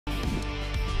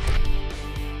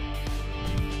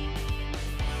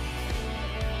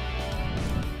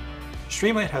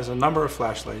Streamlight has a number of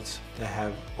flashlights that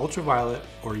have ultraviolet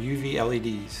or UV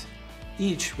LEDs,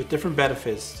 each with different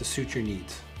benefits to suit your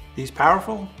needs. These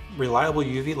powerful, reliable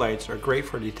UV lights are great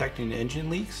for detecting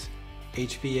engine leaks,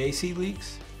 HVAC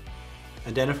leaks,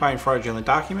 identifying fraudulent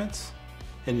documents,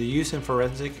 and the use in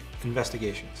forensic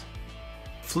investigations.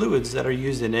 Fluids that are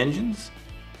used in engines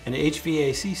and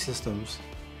HVAC systems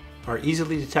are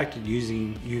easily detected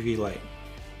using UV light.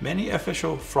 Many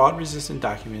official fraud-resistant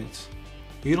documents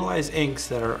utilize inks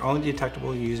that are only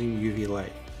detectable using UV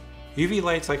light. UV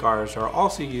lights like ours are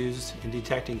also used in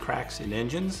detecting cracks in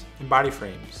engines and body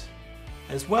frames,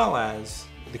 as well as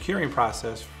the curing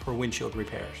process for windshield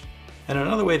repairs. And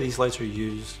another way these lights are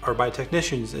used are by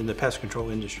technicians in the pest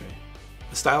control industry.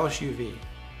 The Stylus UV,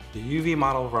 the UV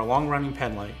model of our long-running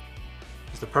pen light,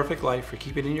 is the perfect light for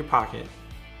keeping it in your pocket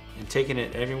and taking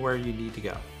it everywhere you need to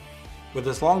go. With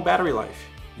its long battery life,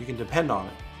 you can depend on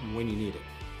it when you need it.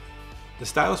 The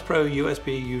Stylus Pro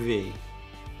USB UV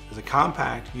is a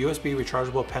compact USB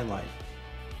rechargeable pen light,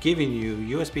 giving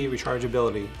you USB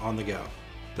rechargeability on the go.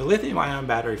 The lithium-ion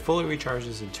battery fully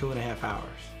recharges in 2.5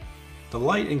 hours. The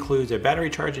light includes a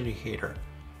battery charge indicator,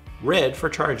 red for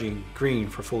charging, green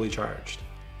for fully charged.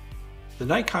 The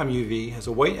Nightcom UV has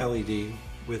a white LED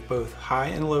with both high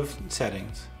and low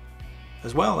settings,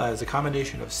 as well as a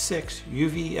combination of 6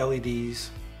 UV LEDs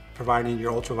providing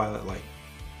your ultraviolet light.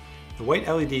 The white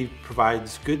LED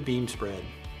provides good beam spread,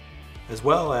 as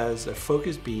well as a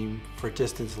focused beam for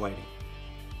distance lighting.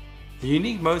 The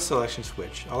unique mode selection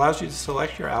switch allows you to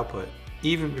select your output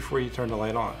even before you turn the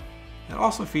light on. It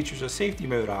also features a safety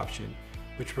mode option,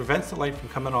 which prevents the light from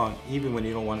coming on even when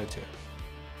you don't want it to.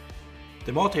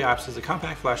 The multi-ops is a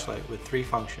compact flashlight with 3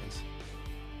 functions: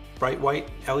 bright white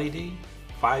LED,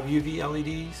 5 UV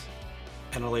LEDs,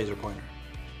 and a laser pointer.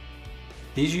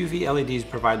 These UV LEDs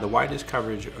provide the widest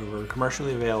coverage over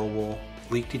commercially available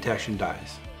leak detection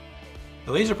dyes.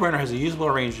 The laser pointer has a usable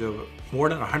range of more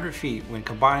than 100 feet when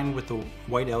combined with the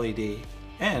white LED,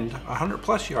 and 100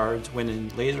 plus yards when in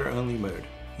laser-only mode.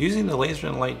 Using the laser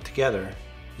and light together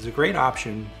is a great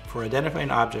option for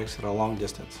identifying objects at a long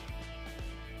distance.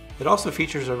 It also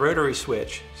features a rotary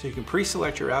switch, so you can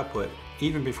pre-select your output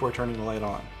even before turning the light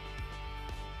on.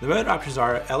 The mode options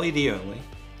are LED only,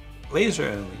 laser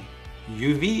only,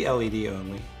 UV LED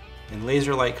only, and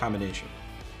laser light combination.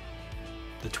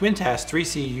 The Twin-Task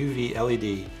 3C UV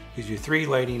LED gives you 3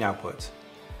 lighting outputs,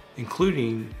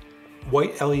 including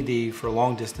white LED for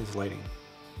long distance lighting.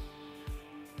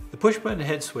 The push-button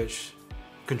head switch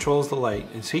controls the light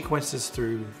and sequences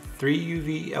through 3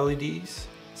 UV LEDs,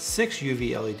 6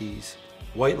 UV LEDs,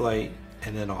 white light,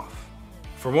 and then off.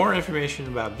 For more information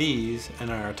about these and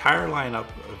our entire lineup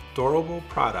of durable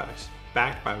products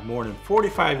backed by more than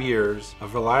 45 years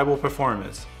of reliable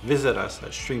performance, visit us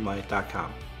at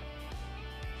streamlight.com.